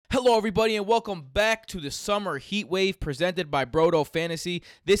Hello, everybody, and welcome back to the Summer Heat Wave presented by Brodo Fantasy.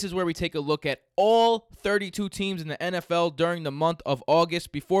 This is where we take a look at all 32 teams in the NFL during the month of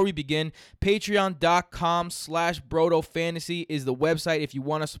August. Before we begin, patreon.com/Brodo Fantasy is the website if you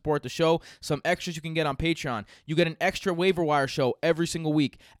want to support the show. Some extras you can get on Patreon. You get an extra waiver wire show every single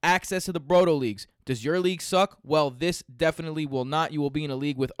week, access to the Brodo Leagues. Does your league suck? Well, this definitely will not. You will be in a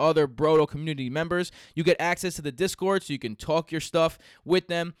league with other Brodo community members. You get access to the Discord so you can talk your stuff with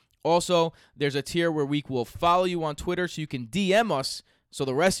them. Also, there's a tier where we will follow you on Twitter so you can DM us so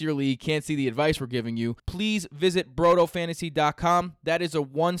the rest of your league can't see the advice we're giving you. Please visit BrodoFantasy.com. That is a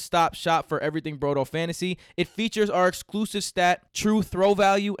one-stop shop for everything Brodo Fantasy. It features our exclusive stat, true throw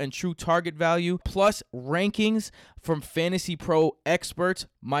value and true target value, plus rankings from Fantasy Pro experts,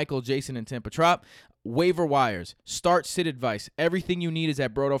 Michael, Jason, and Tim Petrop. Waiver wires, start sit advice. Everything you need is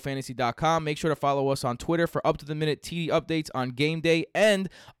at BrodoFantasy.com. Make sure to follow us on Twitter for up-to-the-minute TD updates on game day and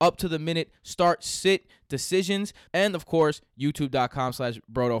up-to-the-minute start sit decisions. And, of course,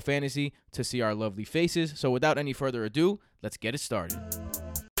 YouTube.com/BrodoFantasy to see our lovely faces. So without any further ado, let's get it started.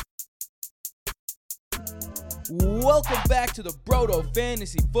 Welcome back to the Brodo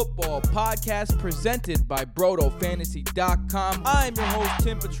Fantasy Football Podcast presented by BrodoFantasy.com. I'm your host,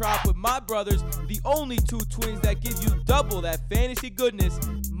 Tim Petrop, with my brothers, the only two twins that give you double that fantasy goodness,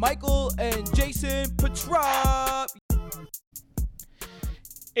 Michael and Jason Petrop.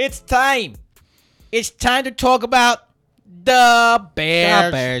 It's time. It's time to talk about the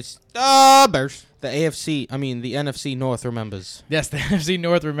Bears. The NFC North remembers. Yes, the NFC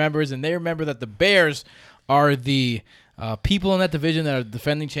North remembers, and they remember that the Bears are the people in that division that are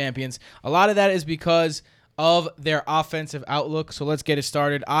defending champions. A lot of that is because of their offensive outlook. So let's get it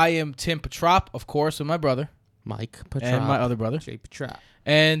started. I am Tim Petrop, of course, with my brother. Mike Petrop. And my other brother. Jay Petrop.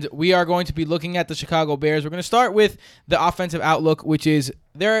 And we are going to be looking at the Chicago Bears. We're going to start with the offensive outlook, which is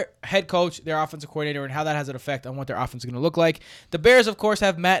their head coach, their offensive coordinator, and how that has an effect on what their offense is going to look like. The Bears, of course,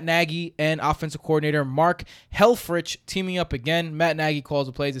 have Matt Nagy and offensive coordinator Mark Helfrich teaming up again. Matt Nagy calls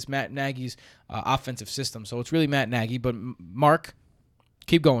the plays. It's Matt Nagy's offensive system. So it's really Matt Nagy. But Mark,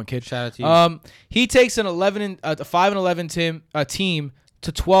 keep going, kid. Shout out to you. He takes a 5-11 team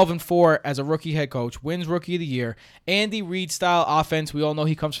to 12-4 as a rookie head coach, wins Rookie of the Year. Andy Reid style offense. We all know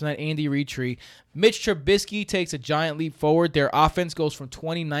he comes from that Andy Reid tree. Mitch Trubisky takes a giant leap forward. Their offense goes from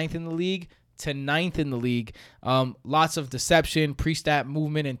 29th in the league to 9th in the league. Lots of deception, pre-snap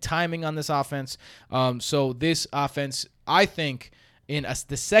movement, and timing on this offense. So this offense, I think, in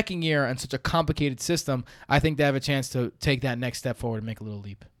the second year in such a complicated system, I think they have a chance to take that next step forward and make a little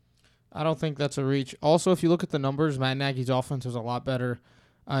leap. I don't think that's a reach. Also, if you look at the numbers, Matt Nagy's offense was a lot better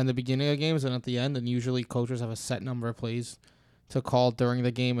in the beginning of games than at the end, and usually coaches have a set number of plays to call during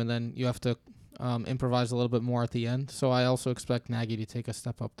the game, and then you have to improvise a little bit more at the end. So I also expect Nagy to take a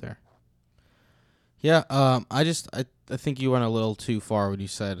step up there. Yeah, I think you went a little too far when you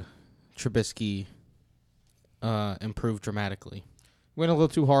said Trubisky improved dramatically. Went a little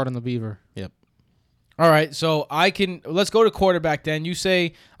too hard on the Beaver. Yep. All right, so let's go to quarterback then. You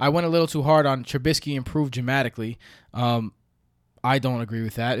say I went a little too hard on Trubisky, improved dramatically. I don't agree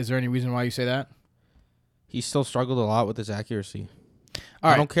with that. Is there any reason why you say that? He still struggled a lot with his accuracy.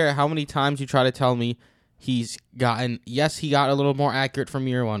 I don't care how many times you try to tell me he got a little more accurate from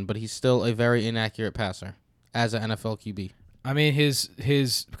year one, but he's still a very inaccurate passer as an NFL QB. I mean,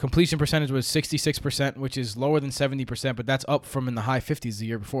 his completion percentage was 66%, which is lower than 70%, but that's up from in the high 50s the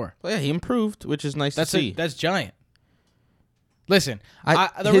year before. Well, yeah, he improved, which is nice to see. That's giant. Listen,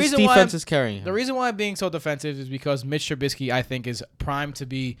 his defense is carrying him. The reason why I'm being so defensive is because Mitch Trubisky, I think, is primed to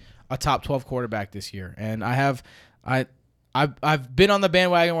be a top 12 quarterback this year, and I've been on the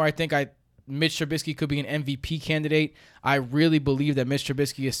bandwagon where I think Mitch Trubisky could be an MVP candidate. I really believe that Mitch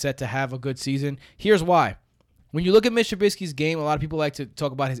Trubisky is set to have a good season. Here's why. When you look at Mitch Trubisky's game, a lot of people like to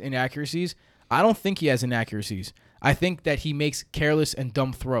talk about his inaccuracies. I don't think he has inaccuracies. I think that he makes careless and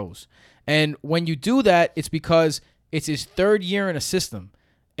dumb throws. And when you do that, it's because it's his third year in a system,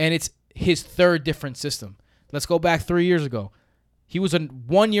 and it's his third different system. Let's go back 3 years ago. He was a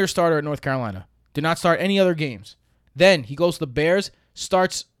one-year starter at North Carolina. Did not start any other games. Then he goes to the Bears,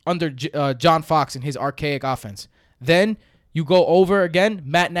 starts under John Fox in his archaic offense. Then you go over again,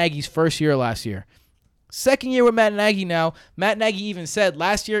 Matt Nagy's first year last year. Second year with Matt Nagy now. Matt Nagy even said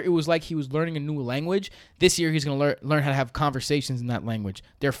last year it was like he was learning a new language. This year he's going to learn how to have conversations in that language.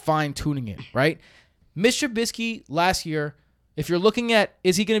 They're fine-tuning it, right? Mitch Trubisky last year, if you're looking at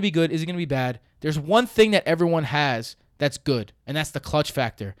is he going to be good, is he going to be bad, there's one thing that everyone has that's good, and that's the clutch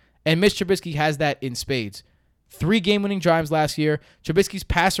factor. And Mitch Trubisky has that in spades. 3 game-winning drives last year. Trubisky's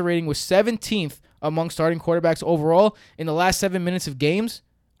passer rating was 17th among starting quarterbacks overall in the last 7 minutes of games.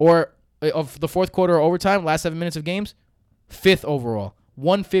 or of the fourth quarter or overtime, last 7 minutes of games, 5th overall,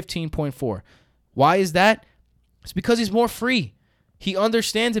 115.4. Why is that? It's because he's more free. He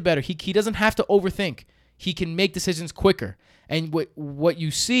understands it better. He doesn't have to overthink. He can make decisions quicker. And what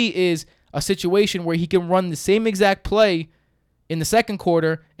you see is a situation where he can run the same exact play in the second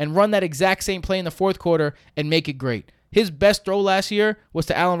quarter and run that exact same play in the fourth quarter and make it great. His best throw last year was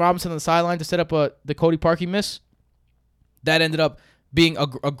to Allen Robinson on the sideline to set up the Cody Parkey miss. That ended up being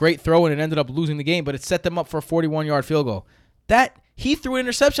a great throw, and it ended up losing the game, but it set them up for a 41-yard field goal. He threw an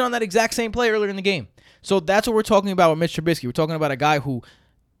interception on that exact same play earlier in the game. So that's what we're talking about with Mitch Trubisky. We're talking about a guy who,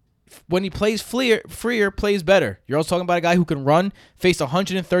 when he plays freer, plays better. You're also talking about a guy who can run, faced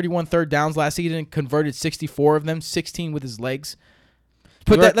 131 third downs last season, converted 64 of them, 16 with his legs.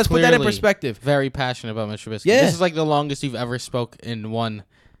 Let's put that in perspective. Very passionate about Mitch Trubisky. Yeah. This is like the longest you've ever spoke in one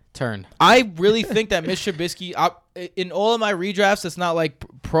turn. I really think that Mitch Trubisky, in all of my redrafts, it's not like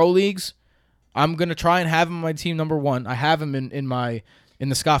pro leagues, I'm going to try and have him on my team number 1. I have him in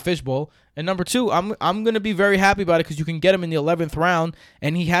the Scott Fish Bowl. And number 2, I'm going to be very happy about it because you can get him in the 11th round,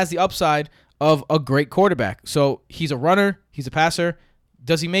 and he has the upside of a great quarterback. So he's a runner. He's a passer.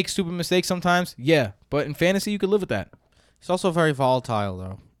 Does he make stupid mistakes sometimes? Yeah. But in fantasy, you could live with that. He's also very volatile,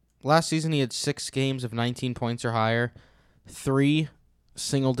 though. Last season, he had 6 games of 19 points or higher, 3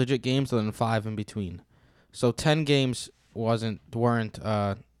 single-digit games, and then 5 in between. So 10 games weren't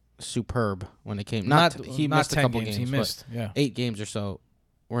superb when it came. He missed a couple games. He missed, yeah. 8 games or so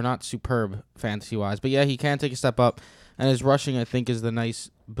were not superb fantasy-wise. But, yeah, he can take a step up. And his rushing, I think, is the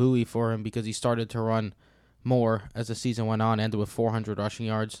nice buoy for him because he started to run more as the season went on, ended with 400 rushing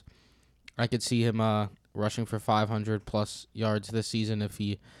yards. I could see him rushing for 500-plus yards this season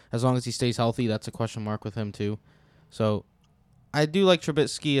as long as he stays healthy. That's a question mark with him, too. So I do like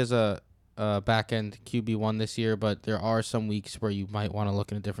Trubisky as a back-end QB1 this year, but there are some weeks where you might want to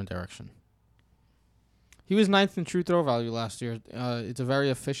look in a different direction. He was 9th in true throw value last year. It's a very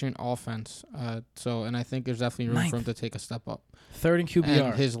efficient offense. And I think there's definitely room for him to take a step up. 3rd in QBR.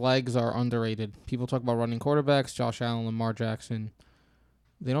 And his legs are underrated. People talk about running quarterbacks, Josh Allen, Lamar Jackson.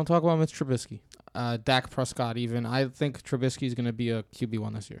 They don't talk about Mitch Trubisky. Dak Prescott even. I think Trubisky is going to be a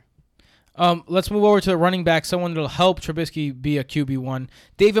QB1 this year. Let's move over to the running back, someone that will help Trubisky be a QB1.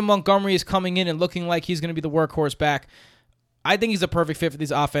 David Montgomery is coming in and looking like he's going to be the workhorse back. I think he's a perfect fit for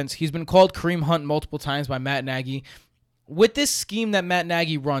this offense. He's been called Kareem Hunt multiple times by Matt Nagy. With this scheme that Matt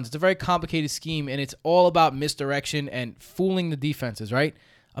Nagy runs, it's a very complicated scheme, and it's all about misdirection and fooling the defenses, right?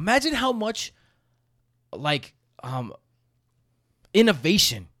 Imagine how much,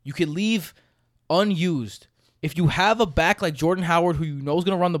 innovation you could leave unused if you have a back like Jordan Howard who you know is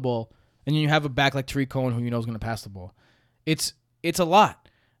going to run the ball, and then you have a back like Tariq Cohen who you know is going to pass the ball. It's a lot.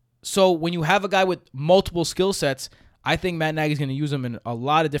 So when you have a guy with multiple skill sets, I think Matt Nagy's going to use him in a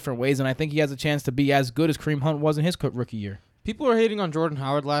lot of different ways, and I think he has a chance to be as good as Kareem Hunt was in his rookie year. People are hating on Jordan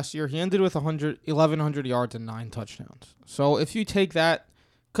Howard last year. He ended with 1,100 yards and 9 touchdowns. So if you take that,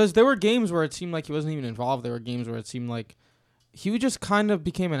 because there were games where it seemed like he wasn't even involved. There were games where it seemed like he just kind of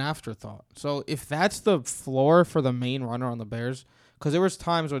became an afterthought. So if that's the floor for the main runner on the Bears, because there was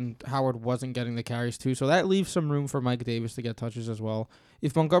times when Howard wasn't getting the carries too, so that leaves some room for Mike Davis to get touches as well.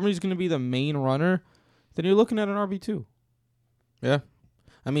 If Montgomery's going to be the main runner, then you're looking at an RB2. Yeah.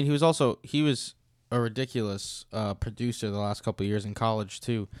 I mean, he was a ridiculous producer the last couple of years in college,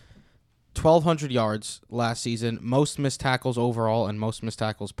 too. 1,200 yards last season, most missed tackles overall, and most missed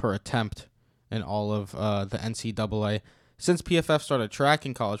tackles per attempt in all of the NCAA. Since PFF started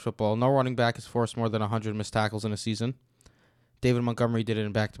tracking college football, no running back has forced more than 100 missed tackles in a season. David Montgomery did it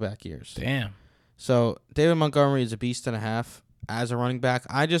in back-to-back years. Damn. So David Montgomery is a beast and a half as a running back.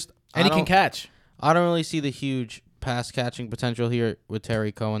 And he can catch. I don't really see the huge pass-catching potential here with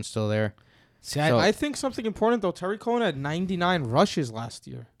Terry Cohen still there. See, I think something important, though. Terry Cohen had 99 rushes last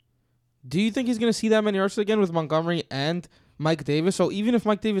year. Do you think he's going to see that many rushes again with Montgomery and Mike Davis? So even if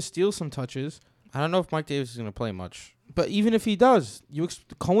Mike Davis steals some touches... I don't know if Mike Davis is going to play much. But even if he does,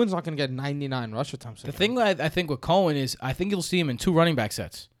 Cohen's not going to get 99 rush attempts. The thing I think with Cohen is I think you'll see him in 2 running back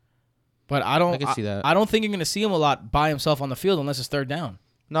sets. But I can see that. I don't think you're going to see him a lot by himself on the field unless it's 3rd down.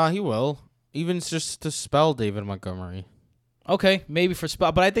 No, he will. Even just to spell David Montgomery. Okay, maybe for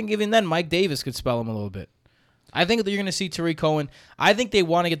spell. But I think even then, Mike Davis could spell him a little bit. I think that you're going to see Tariq Cohen. I think they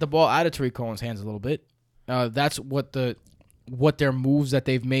want to get the ball out of Tariq Cohen's hands a little bit. That's what their moves that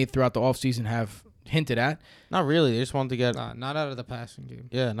they've made throughout the offseason have hinted at. Not really. They just wanted to get... not out of the passing game.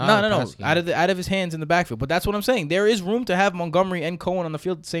 Yeah, no. Out of his hands in the backfield. But that's what I'm saying. There is room to have Montgomery and Cohen on the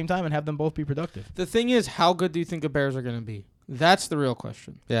field at the same time and have them both be productive. The thing is, how good do you think the Bears are going to be? That's the real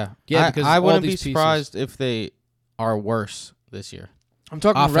question. Yeah. Yeah, because I wouldn't be pieces. surprised if they are worse this year. I'm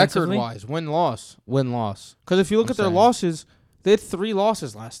talking Offensively? record-wise, win-loss. Win-loss. Because if you look I'm at their saying. losses, they had 3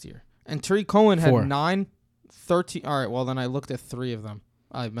 losses last year. And Tariq Cohen had 4. 9, 13. All right, well, then I looked at 3 of them.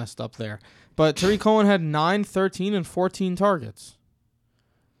 I messed up there. But Tariq Cohen had 9, 13, and 14 targets.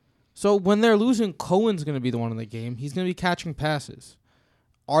 So when they're losing, Cohen's going to be the one in the game. He's going to be catching passes.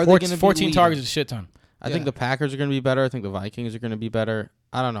 Are they going to be 14 leading? targets is a shit ton. I think Yeah. the Packers are going to be better. I think the Vikings are going to be better.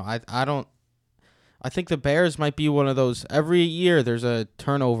 I don't know. I think the Bears might be one of those. Every year there's a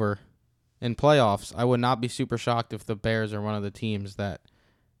turnover in playoffs. I would not be super shocked if the Bears are one of the teams that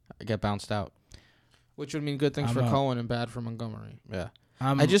get bounced out. Which would mean good things I'm for not- Cohen and bad for Montgomery. Yeah.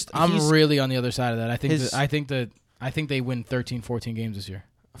 I'm he's- really on the other side of that. I think His- I think they win 13, 14 games this year.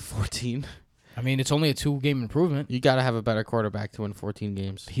 14. I mean, it's only a 2-game improvement. You got to have a better quarterback to win 14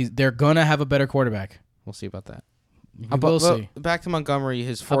 games. They're gonna have a better quarterback. We'll see about that. We'll see. Back to Montgomery,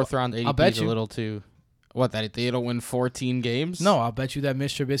 his I'll- 4th round I'll ADP bet is a you. little too. What, that they don't win 14 games? No, I'll bet you that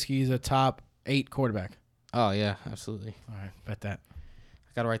Mitch Trubisky is a top 8 quarterback. Oh, yeah, absolutely. All right, bet that.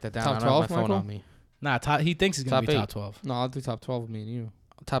 I got to write that down. Top I don't have 12, my phone Michael? on me. Nah, he thinks he's gonna Top be 8. top 12. No, I'll do top 12 with me and you.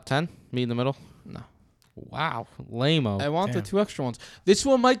 Top 10? Me in the middle? No. Wow. Lame-o. I want the Damn. 2 extra ones. This is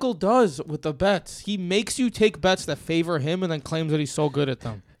what Michael does with the bets. He makes you take bets that favor him and then claims that he's so good at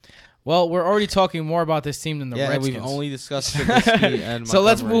them. Well, we're already talking more about this team than the Yeah, Redskins. we've only discussed Trubisky and So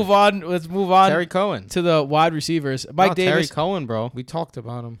let's Montgomery. move on. Let's move on Terry Cohen. to the wide receivers. Mike No, Terry Davis. Cohen, bro. We talked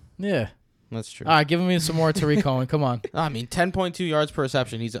about him. Yeah. That's true. All right, give me some more Tariq Cohen. Come on. I mean, 10.2 yards per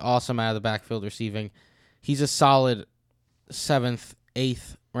reception. He's awesome out of the backfield receiving. He's a solid 7th,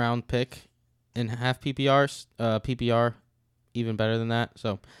 8th round pick in half PPR. PPR, even better than that.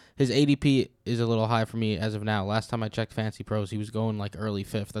 So his ADP is a little high for me as of now. Last time I checked Fancy Pros, he was going like early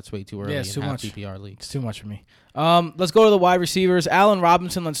 5th. That's way too early Yeah, in it's too half much. PPR leagues. It's too much for me. Let's go to the wide receivers. Allen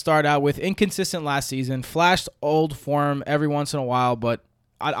Robinson, let's start out with. Inconsistent last season. Flashed old form every once in a while, but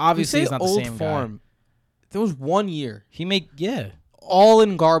obviously You he's say not the old same form. guy. There was 1 year. Yeah. All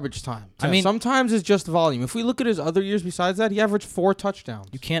in garbage time. I mean- sometimes it's just volume. If we look at his other years besides that, he averaged 4 touchdowns.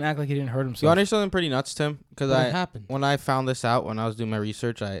 You can't act like he didn't hurt You himself. want to hear something pretty nuts, Tim? Because What happened? when I found this out, when I was doing my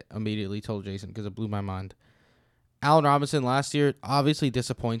research, I immediately told Jason because it blew my mind. Allen Robinson last year, obviously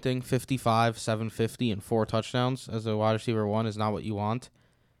disappointing. 55, 750, and 4 touchdowns as a wide receiver 1 is not what you want.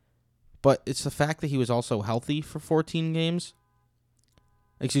 But it's the fact that he was also healthy for 14 games.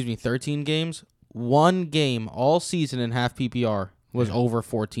 13 games. 1 game all season in half PPR was Yeah. over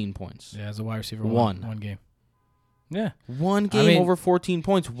 14 points. Yeah, as a wide receiver. One. One game. Yeah. 1 game mean- over 14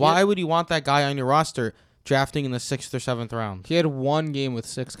 points. Why would you want that guy on your roster drafting in the 6th or 7th round? He had 1 game with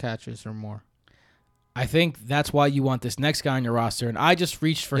 6 catches or more. I think that's why you want this next guy on your roster. And I just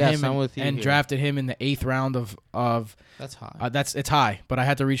reached for Yes, him I'm and, with you and here. drafted him in the 8th round of That's high. it's high, but I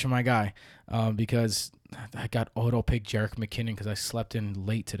had to reach for my guy because I got auto pick Jerick McKinnon because I slept in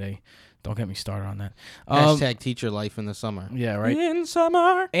late today. Don't get me started on that. Hashtag teacher life in the summer. Yeah, right. In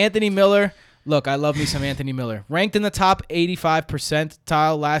summer. Anthony Miller. Look, I love me some Anthony Miller. Ranked in the top 85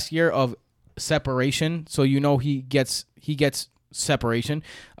 percentile last year of separation, so you know he gets separation.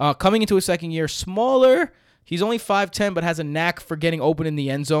 Coming into his second year, smaller. He's only 5'10", but has a knack for getting open in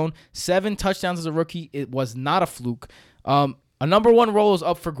the end zone. 7 touchdowns as a rookie. It was not a fluke. A number 1 role is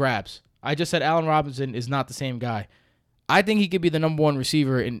up for grabs. I just said Allen Robinson is not the same guy. I think he could be the number 1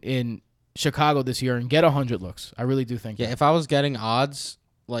 receiver in Chicago this year and get 100 looks. I really do think Yeah, that. if I was getting odds,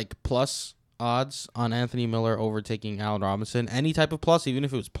 like plus odds on Anthony Miller overtaking Allen Robinson, any type of plus, even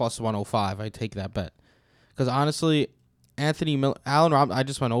if it was plus 105, I'd take that bet. Because honestly, I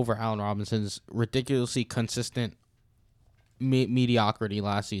just went over Allen Robinson's ridiculously consistent mediocrity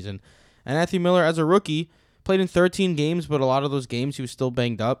last season. And Anthony Miller, as a rookie, played in 13 games, but a lot of those games he was still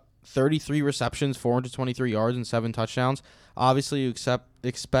banged up. 33 receptions, 423 yards, and 7 touchdowns. Obviously, you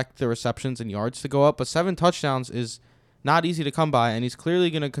expect the receptions and yards to go up, but 7 touchdowns is not easy to come by, and he's clearly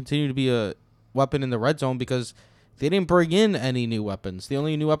going to continue to be a weapon in the red zone because they didn't bring in any new weapons. The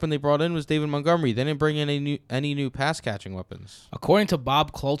only new weapon they brought in was David Montgomery. They didn't bring in any new pass-catching weapons. According to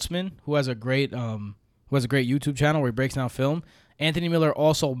Bob Kloltzman, who has a great YouTube channel where he breaks down film, Anthony Miller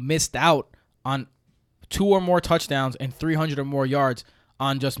also missed out on 2 or more touchdowns and 300 or more yards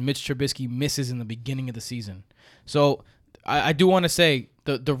on just Mitch Trubisky misses in the beginning of the season. So I do want to say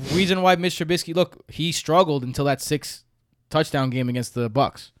the reason why Mitch Trubisky, look, he struggled until that 6 touchdown game against the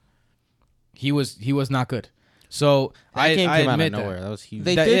Bucks. He was not good. So That game I came out of admit nowhere. that. That was huge.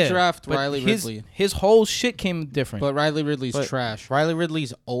 They did yeah, draft but Riley Ridley. His whole shit came different. But Riley Ridley's But trash. Riley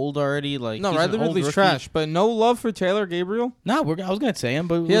Ridley's old already. Like No, he's an Riley old Ridley's rookie. trash. But no love for Taylor Gabriel. I was gonna say him,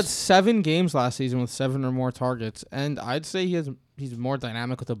 but He had 7 games last season with 7 or more targets, and I'd say he's more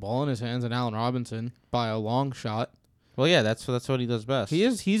dynamic with the ball in his hands than Allen Robinson by a long shot. Well, yeah, that's what he does best. He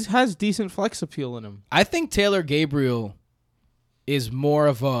has decent flex appeal in him. I think Taylor Gabriel is more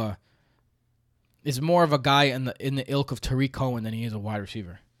of a guy in the ilk of Tariq Cohen than he is a wide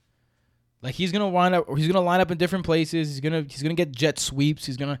receiver. Like he's gonna line up in different places. He's gonna get jet sweeps.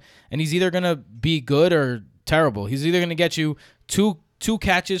 He's either gonna be good or terrible. He's either gonna get you two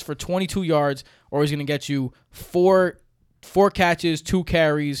catches for 22 yards, or he's gonna get you four catches, 2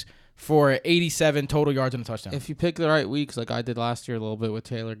 carries for 87 total yards and a touchdown. If you pick the right weeks, like I did last year a little bit with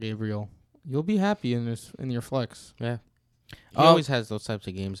Taylor Gabriel, you'll be happy in your flex. Yeah, he always has those types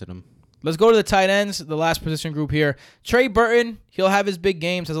of games in him. Let's go to the tight ends, the last position group here. Trey Burton, he'll have his big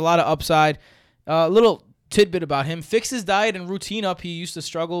games, has a lot of upside. Little tidbit about him: fixed his diet and routine up. He used to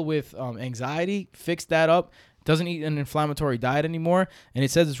struggle with anxiety. Fixed that up. Doesn't eat an inflammatory diet anymore, and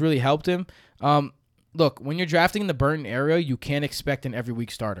it says it's really helped him. Look, when you're drafting in the Burton area, you can't expect an every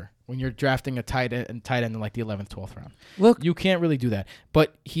week starter. When you're drafting a tight end in like the 11th, 12th round, Look, you can't really do that.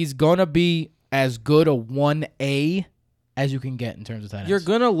 But he's gonna be as good a 1A as you can get in terms of tight ends. you're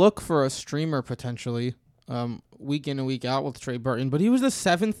gonna look for a streamer potentially, week in and week out with Trey Burton, but he was the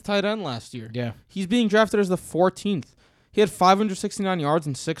 7th tight end last year. Yeah. He's being drafted as the 14th. He had 569 yards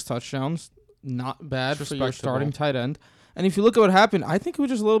and 6 touchdowns. Not bad for your Respectable. starting tight end. And if you look at what happened, I think it was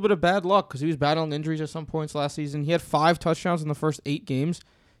just a little bit of bad luck because he was battling injuries at some points last season. He had 5 touchdowns in the first 8 games.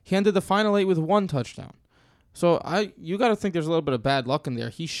 He ended the final 8 with 1 touchdown. So you got to think there's a little bit of bad luck in there.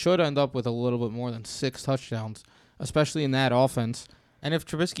 He should end up with a little bit more than 6 touchdowns, especially in that offense. And if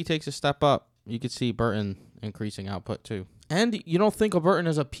Trubisky takes a step up, you could see Burton increasing output too. And you don't think of Burton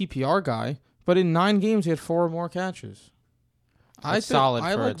as a PPR guy, but in 9 games he had 4 or more catches. That's solid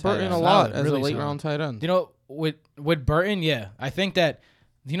I for a like tight Burton end. a lot Solid, as really a late solid. round tight end. You know, with Burton, yeah, I think that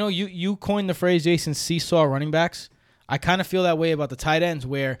you coined the phrase, Jason, seesaw running backs. I kind of feel that way about the tight ends,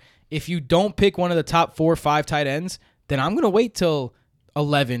 where if you don't pick one of the top 4 or 5 tight ends, then I'm gonna wait till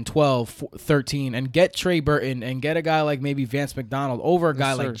 11, 12, 13 and get Trey Burton and get a guy like maybe Vance McDonald over a guy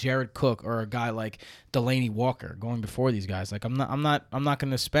Yes, sir. like Jared Cook or a guy like Delaney Walker going before these guys. Like I'm not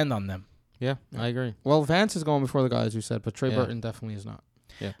gonna spend on them. Yeah, I agree. Well, Vance is going before the guys you said, but Trey Yeah. Burton definitely is not.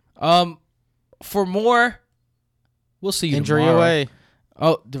 For more, we'll see you Injury tomorrow. away.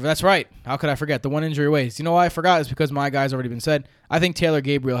 Oh, that's right. How could I forget? The one injury away. You know why I forgot? Is because my guy's already been said. I think Taylor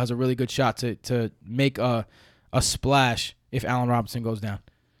Gabriel has a really good shot to make a splash if Allen Robinson goes down.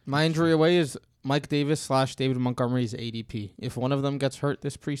 My injury away is Mike Davis / David Montgomery's ADP. If one of them gets hurt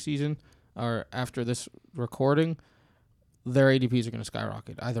this preseason or after this recording, their ADPs are going to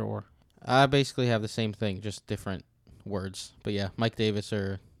skyrocket, either or. I basically have the same thing, just different words. But yeah, Mike Davis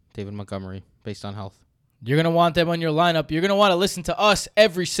or David Montgomery, based on health. You're going to want them on your lineup. You're going to want to listen to us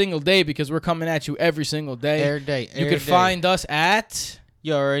every single day because we're coming at you every single day. Air day. You can find us at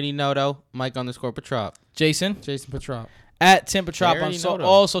You already know though. Mike_Petrop. Jason, Petrop. at Tim Petrop They on already know them.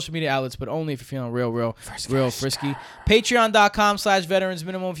 all social media outlets, but only if you're feeling real frisky. Patreon.com/veterans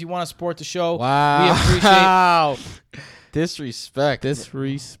minimum if you want to support the show. Wow. We appreciate Disrespect.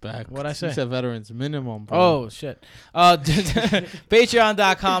 Disrespect. What'd I say? He said veterans minimum. Bro. Oh, shit.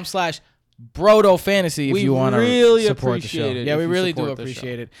 Patreon.com/Brodo Fantasy if We you want to really support the show. appreciate it Yeah, if we you really do support the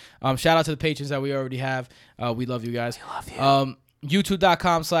appreciate it. Shout out to the patrons that we already have. We love you guys. We love you.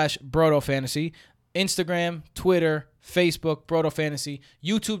 YouTube.com/Brodo Fantasy. Instagram, Twitter, Facebook, Brodo Fantasy.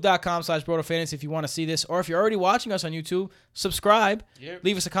 YouTube.com/Brodo Fantasy if you want to see this. Or if you're already watching us on YouTube, subscribe. Yep.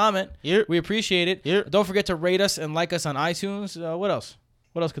 Leave us a comment. Yep. We appreciate it. Yep. Don't forget to rate us and like us on iTunes. What else?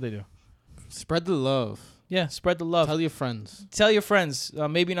 What else could they do? Spread the love. Yeah, spread the love. Tell your friends. Tell your friends.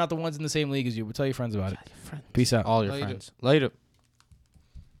 Maybe not the ones in the same league as you, but tell your friends about it. Peace out. All your Later. friends. Later.